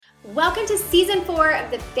Welcome to Season 4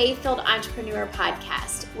 of the Faith-Filled Entrepreneur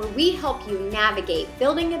Podcast, where we help you navigate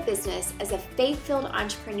building a business as a faith-filled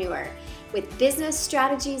entrepreneur with business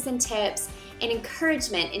strategies and tips and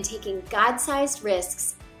encouragement in taking God-sized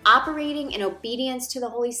risks, operating in obedience to the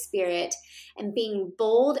Holy Spirit, and being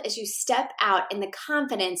bold as you step out in the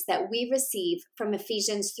confidence that we receive from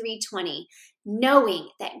Ephesians 3:20, knowing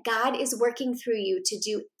that God is working through you to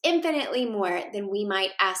do infinitely more than we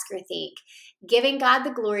might ask or think, giving God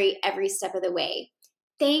the glory every step of the way.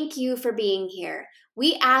 Thank you for being here.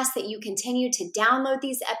 We ask that you continue to download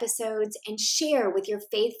these episodes and share with your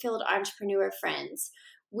faith-filled entrepreneur friends.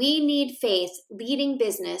 We need faith leading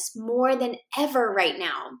business more than ever right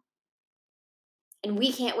now. And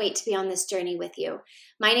we can't wait to be on this journey with you.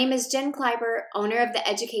 My name is Jen Kleiber, owner of the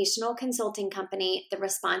educational consulting company, The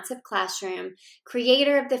Responsive Classroom,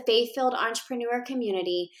 creator of the Faith-Filled Entrepreneur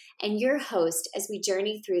Community, and your host as we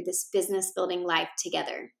journey through this business building life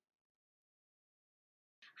together.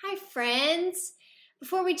 Hi, friends.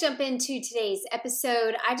 Before we jump into today's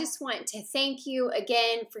episode, I just want to thank you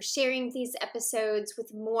again for sharing these episodes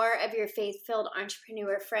with more of your faith-filled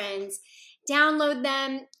entrepreneur friends. Download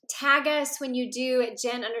them, tag us when you do at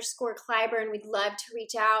Jen_Kleiber, and we'd love to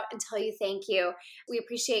reach out and tell you thank you. We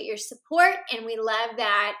appreciate your support, and we love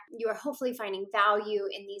that you are hopefully finding value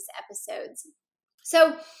in these episodes.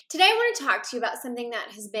 So today I want to talk to you about something that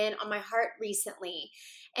has been on my heart recently,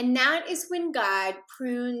 and that is when God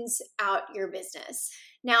prunes out your business.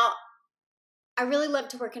 Now, I really love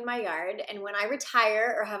to work in my yard, and when I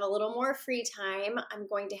retire or have a little more free time, I'm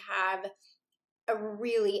going to have a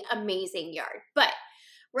really amazing yard. But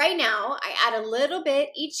right now, I add a little bit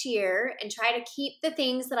each year and try to keep the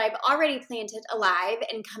things that I've already planted alive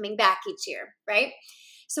and coming back each year, right?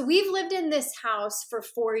 So we've lived in this house for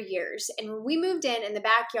 4 years, and when we moved in the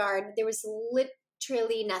backyard, there was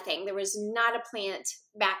literally nothing. There was not a plant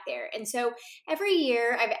back there. And so every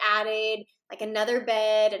year I've added like another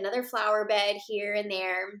bed, another flower bed here and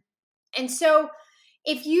there. And so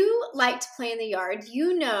if you like to play in the yard,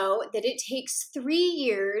 you know that it takes 3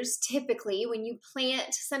 years typically when you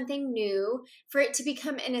plant something new for it to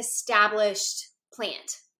become an established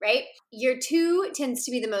plant, right? Year 2 tends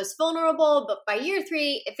to be the most vulnerable, but by year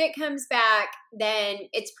 3, if it comes back, then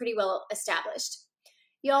it's pretty well established.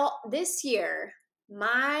 Y'all, this year,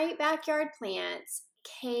 my backyard plants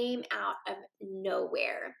came out of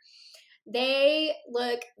nowhere. They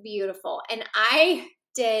look beautiful, and I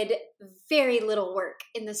did very little work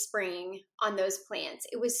in the spring on those plants.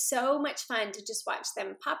 It was so much fun to just watch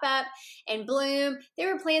them pop up and bloom.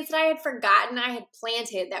 There were plants that I had forgotten I had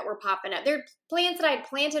planted that were popping up. There were plants that I had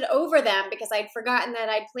planted over them because I'd forgotten that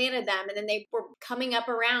I'd planted them, and then they were coming up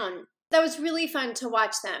around. That was really fun to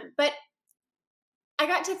watch them. But I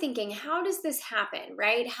got to thinking, how does this happen,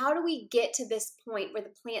 right? How do we get to this point where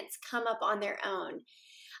the plants come up on their own?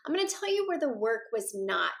 I'm going to tell you where the work was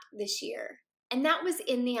not this year. And that was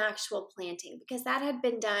in the actual planting, because that had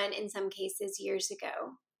been done in some cases years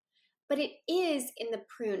ago. But it is in the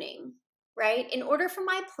pruning, right? In order for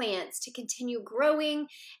my plants to continue growing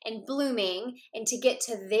and blooming and to get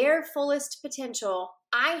to their fullest potential,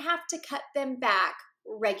 I have to cut them back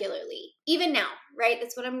regularly. Even now, right?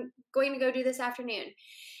 That's what I'm going to go do this afternoon.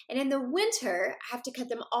 And in the winter, I have to cut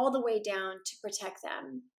them all the way down to protect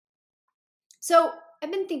them. So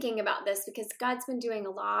I've been thinking about this because God's been doing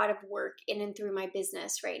a lot of work in and through my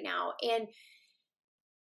business right now. And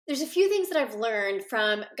there's a few things that I've learned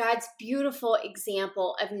from God's beautiful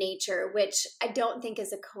example of nature, which I don't think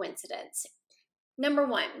is a coincidence. Number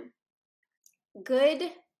 1,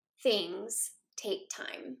 good things take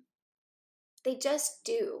time. They just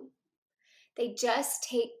do. They just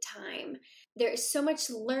take time. There is so much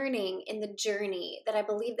learning in the journey that I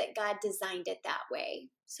believe that God designed it that way.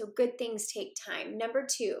 So good things take time. Number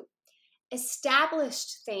 2,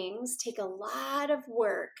 established things take a lot of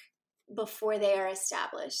work before they are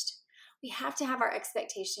established. We have to have our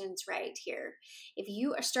expectations right here. If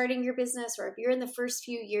you are starting your business, or if you're in the first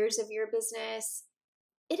few years of your business,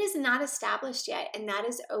 it is not established yet, and that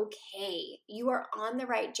is okay. You are on the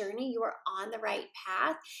right journey. You are on the right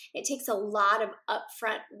path. It takes a lot of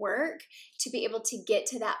upfront work to be able to get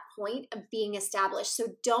to that point of being established.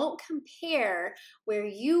 So don't compare where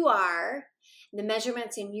you are, the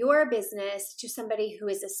measurements in your business, to somebody who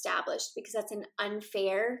is established, because that's an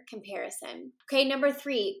unfair comparison. Okay, number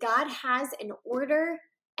 3, God has an order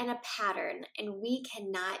and a pattern, and we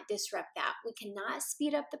cannot disrupt that. We cannot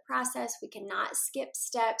speed up the process. We cannot skip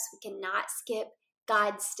steps. We cannot skip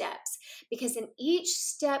God's steps, because in each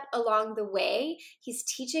step along the way, he's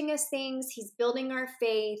teaching us things, he's building our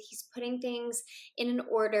faith, he's putting things in an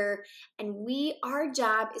order, and our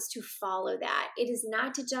job is to follow that. It is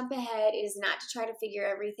not to jump ahead, it is not to try to figure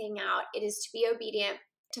everything out, it is to be obedient,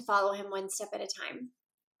 to follow him one step at a time.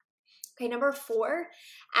 Okay, number 4,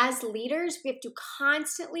 as leaders, we have to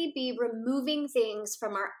constantly be removing things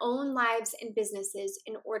from our own lives and businesses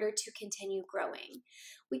in order to continue growing.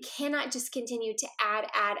 We cannot just continue to add.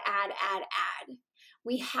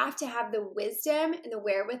 We have to have the wisdom and the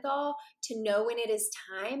wherewithal to know when it is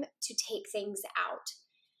time to take things out.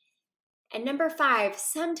 And number 5,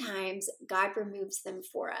 sometimes God removes them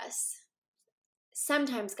for us.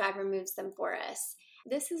 Sometimes God removes them for us.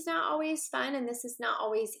 This is not always fun and this is not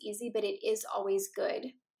always easy, but it is always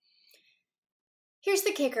good. Here's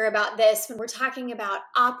the kicker about this when we're talking about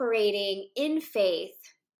operating in faith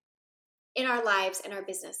in our lives and our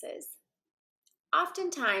businesses.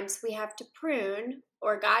 Oftentimes we have to prune,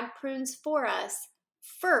 or God prunes for us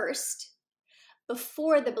first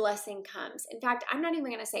before the blessing comes. In fact, I'm not even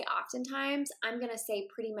going to say oftentimes, I'm going to say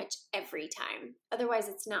pretty much every time. Otherwise,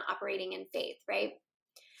 it's not operating in faith, right?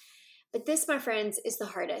 But this, my friends, is the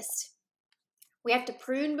hardest. We have to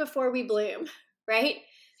prune before we bloom, right?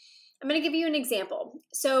 I'm going to give you an example.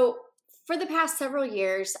 So for the past several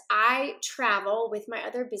years, I travel with my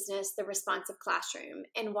other business, The Responsive Classroom.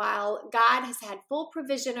 And while God has had full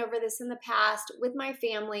provision over this in the past with my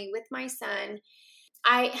family, with my son,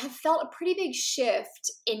 I have felt a pretty big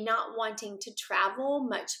shift in not wanting to travel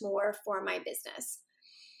much more for my business.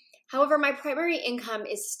 However, my primary income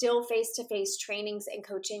is still face-to-face trainings and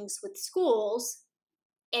coachings with schools.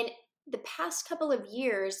 And the past couple of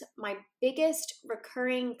years, my biggest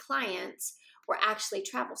recurring clients were actually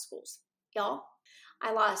travel schools. Y'all,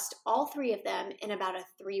 I lost all 3 of them in about a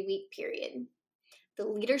 3-week period. The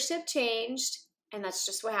leadership changed, and that's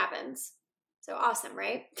just what happens. So awesome,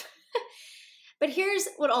 right? But here's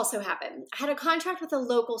what also happened. I had a contract with a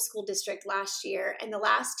local school district last year, and the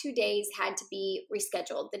last 2 days had to be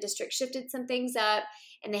rescheduled. The district shifted some things up,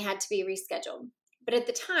 and they had to be rescheduled. But at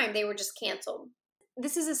the time, they were just canceled.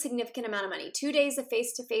 This is a significant amount of money. 2 days of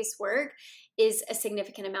face-to-face work is a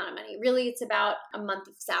significant amount of money. Really, it's about a month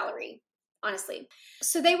of salary, honestly.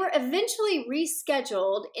 So they were eventually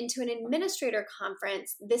rescheduled into an administrator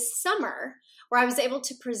conference this summer where I was able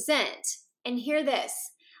to present. And hear this,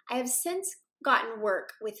 I have since gotten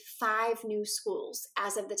work with 5 new schools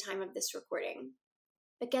as of the time of this recording.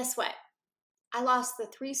 But guess what? I lost the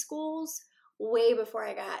 3 schools way before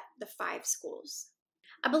I got the 5 schools.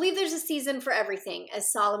 I believe there's a season for everything,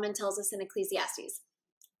 as Solomon tells us in Ecclesiastes.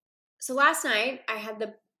 So last night, I had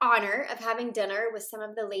the honor of having dinner with some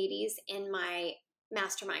of the ladies in my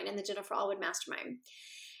mastermind, in the Jennifer Allwood mastermind.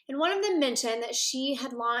 And one of them mentioned that she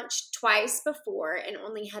had launched twice before and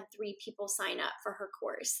only had 3 people sign up for her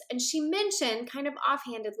course. And she mentioned kind of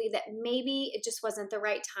offhandedly that maybe it just wasn't the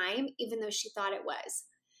right time, even though she thought it was.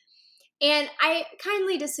 And I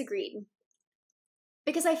kindly disagreed,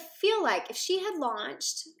 because I feel like if she had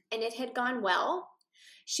launched and it had gone well,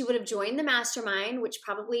 she would have joined the mastermind,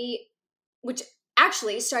 which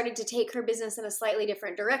actually started to take her business in a slightly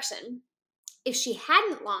different direction. If she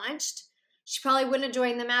hadn't launched, she probably wouldn't have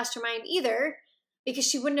joined the mastermind either, because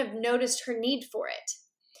she wouldn't have noticed her need for it.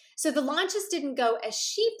 So the launches didn't go as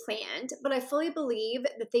she planned, but I fully believe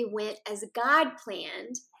that they went as God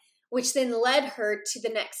planned, which then led her to the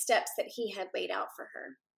next steps that he had laid out for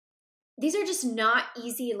her. These are just not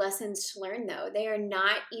easy lessons to learn, though. They are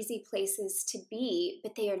not easy places to be,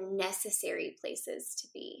 but they are necessary places to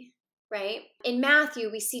be, right? In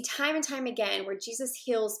Matthew, we see time and time again where Jesus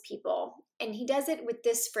heals people, and he does it with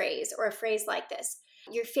this phrase, or a phrase like this: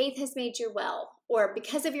 your faith has made you well, or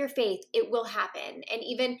because of your faith, it will happen. And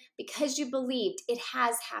even because you believed, it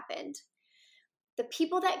has happened. The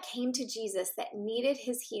people that came to Jesus that needed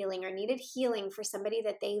his healing, or needed healing for somebody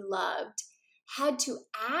that they loved, had to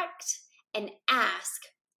act and ask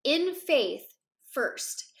in faith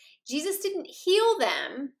first. Jesus didn't heal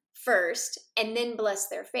them first and then bless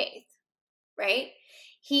their faith, right?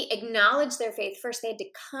 He acknowledged their faith first. They had to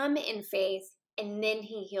come in faith, and then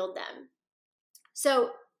he healed them.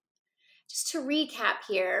 So just to recap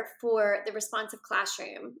here for the Responsive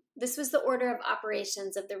Classroom, this was the order of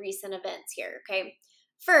operations of the recent events here, okay?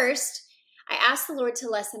 First, I asked the Lord to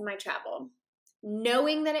lessen my travel,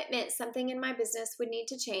 knowing that it meant something in my business would need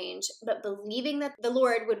to change, but believing that the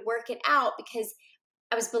Lord would work it out, because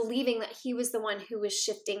I was believing that he was the one who was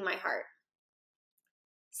shifting my heart.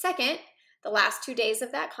 Second, the last 2 days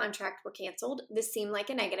of that contract were canceled. This seemed like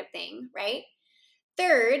a negative thing, right?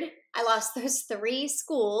 Third, I lost those 3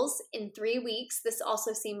 schools in 3 weeks. This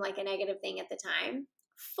also seemed like a negative thing at the time.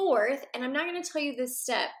 Fourth, and I'm not going to tell you this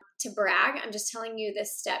step to brag, I'm just telling you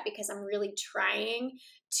this step because I'm really trying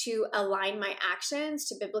to align my actions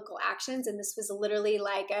to biblical actions. And this was literally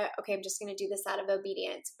like, okay, I'm just going to do this out of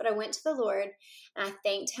obedience. But I went to the Lord and I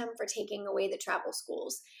thanked him for taking away the travel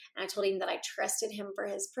schools. And I told him that I trusted him for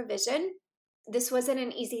his provision. This wasn't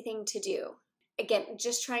an easy thing to do. Again,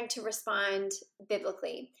 just trying to respond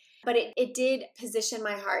biblically. But it did position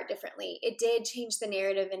my heart differently. It did change the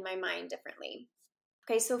narrative in my mind differently.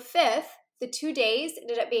 Okay, so fifth, the 2 days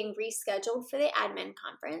ended up being rescheduled for the admin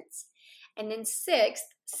conference. And then sixth,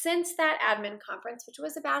 since that admin conference, which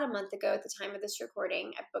was about a month ago at the time of this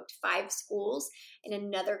recording, I booked 5 schools and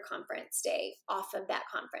another conference day off of that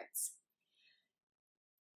conference.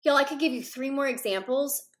 Y'all, I could give you 3 more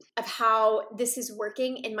examples of how this is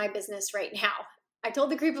working in my business right now. I told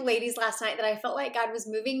the group of ladies last night that I felt like God was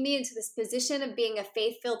moving me into this position of being a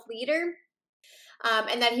faith-filled leader,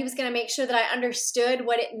 and that he was going to make sure that I understood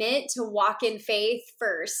what it meant to walk in faith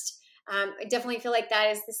first. I definitely feel like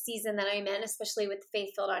that is the season that I'm in, especially with the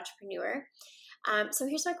faith-filled entrepreneur. So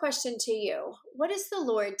here's my question to you. What is the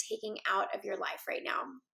Lord taking out of your life right now?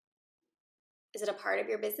 Is it a part of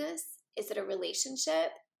your business? Is it a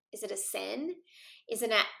relationship? Is it a sin? Is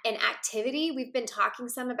it an activity? We've been talking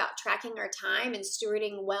some about tracking our time and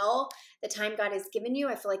stewarding well the time God has given you.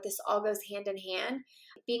 I feel like this all goes hand in hand.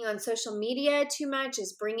 Being on social media too much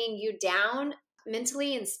is bringing you down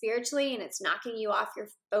mentally and spiritually, and it's knocking you off your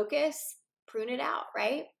focus. Prune it out,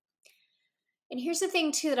 right? And here's the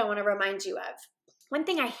thing, too, that I want to remind you of. One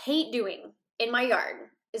thing I hate doing in my yard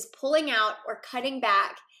is pulling out or cutting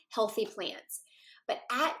back healthy plants. But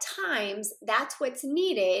at times, that's what's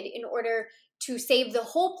needed in order to save the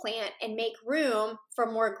whole plant and make room for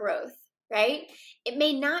more growth, right? It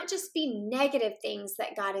may not just be negative things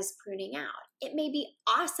that God is pruning out. It may be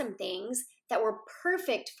awesome things that were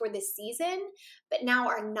perfect for this season, but now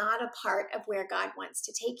are not a part of where God wants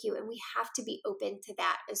to take you. And we have to be open to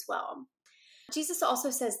that as well. Jesus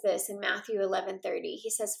also says this in Matthew 11:30. He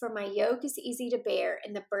says, "For my yoke is easy to bear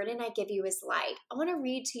and the burden I give you is light." I want to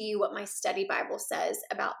read to you what my study Bible says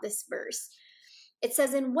about this verse. It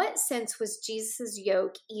says, "In what sense was Jesus'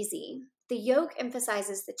 yoke easy? The yoke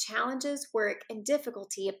emphasizes the challenges, work, and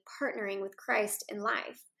difficulty of partnering with Christ in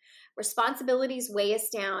life. Responsibilities weigh us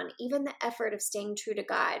down, even the effort of staying true to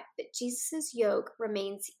God, but Jesus' yoke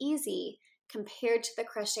remains easy compared to the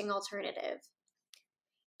crushing alternative.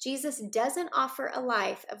 Jesus doesn't offer a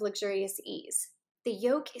life of luxurious ease. The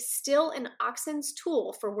yoke is still an oxen's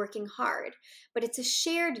tool for working hard, but it's a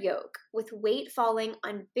shared yoke with weight falling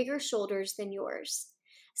on bigger shoulders than yours.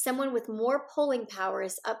 Someone with more pulling power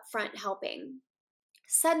is up front helping.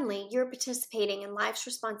 Suddenly, you're participating in life's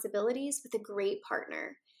responsibilities with a great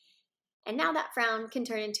partner. And now that frown can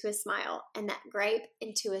turn into a smile and that gripe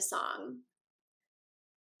into a song."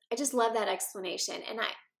 I just love that explanation. And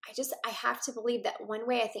I have to believe that one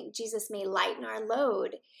way I think Jesus may lighten our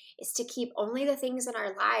load is to keep only the things in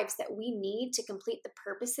our lives that we need to complete the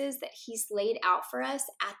purposes that he's laid out for us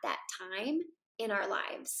at that time in our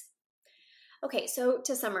lives. Okay, so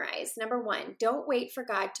to summarize, number 1, don't wait for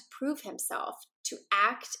God to prove himself, to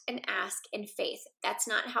act and ask in faith. That's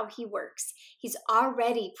not how he works. He's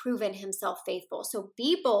already proven himself faithful. So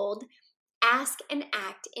be bold, ask and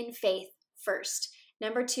act in faith first.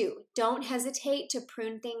 Number 2, don't hesitate to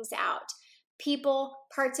prune things out. People,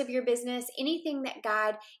 parts of your business, anything that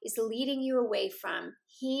God is leading you away from,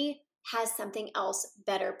 he has something else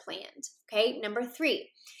better planned. Okay, number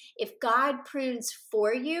 3, if God prunes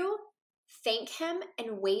for you, thank him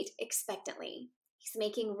and wait expectantly. He's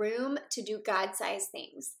making room to do God-sized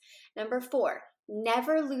things. Number 4,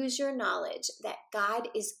 never lose your knowledge that God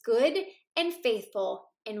is good and faithful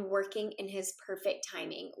and working in his perfect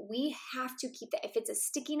timing. We have to keep that. If it's a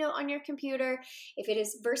sticky note on your computer, if it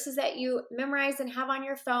is verses that you memorize and have on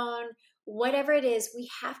your phone, whatever it is, we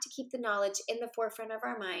have to keep the knowledge in the forefront of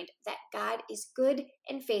our mind that God is good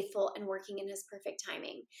and faithful and working in his perfect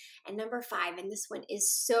timing. And number 5, and this one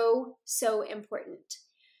is so, so important.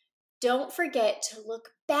 Don't forget to look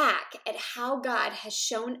back at how God has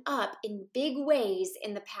shown up in big ways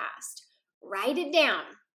in the past. Write it down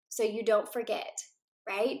so you don't forget,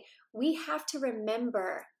 right? We have to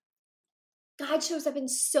remember God shows up in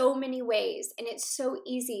so many ways, and it's so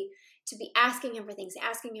easy to be asking him for things.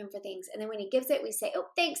 And then when he gives it, we say, "Oh,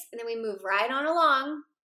 thanks." And then we move right on along.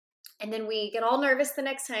 And then we get all nervous the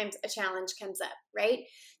next time a challenge comes up, right?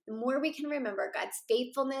 The more we can remember God's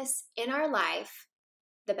faithfulness in our life,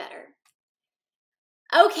 the better.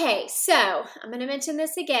 Okay, so I'm going to mention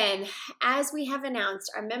this again. As we have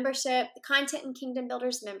announced, our membership, the Content and Kingdom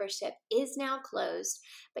Builders membership, is now closed,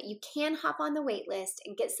 but you can hop on the wait list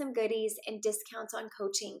and get some goodies and discounts on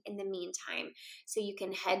coaching in the meantime. So you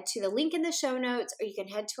can head to the link in the show notes, or you can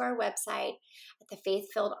head to our website at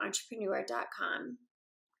thefaithfilledentrepreneur.com.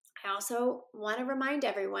 I also want to remind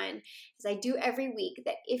everyone, as I do every week,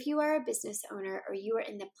 that if you are a business owner or you are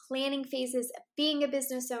in the planning phases of being a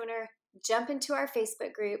business owner, jump into our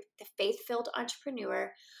Facebook group, The Faith-Filled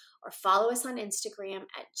Entrepreneur, or follow us on Instagram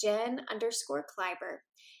at Jen_Kleiber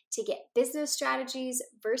to get business strategies,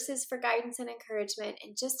 verses for guidance and encouragement,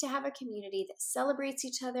 and just to have a community that celebrates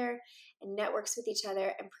each other and networks with each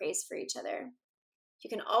other and prays for each other. You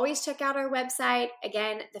can always check out our website,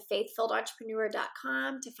 again,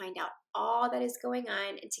 thefaithfilledentrepreneur.com, to find out all that is going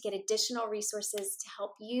on and to get additional resources to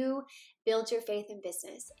help you build your faith in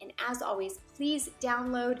business. And as always, please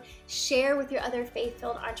download, share with your other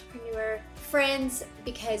faith-filled entrepreneur friends,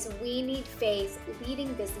 because we need faith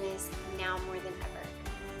leading business now more than ever.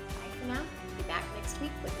 Bye for now. Be back next week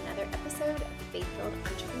with another episode of the Faith-Filled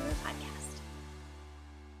Entrepreneur Podcast.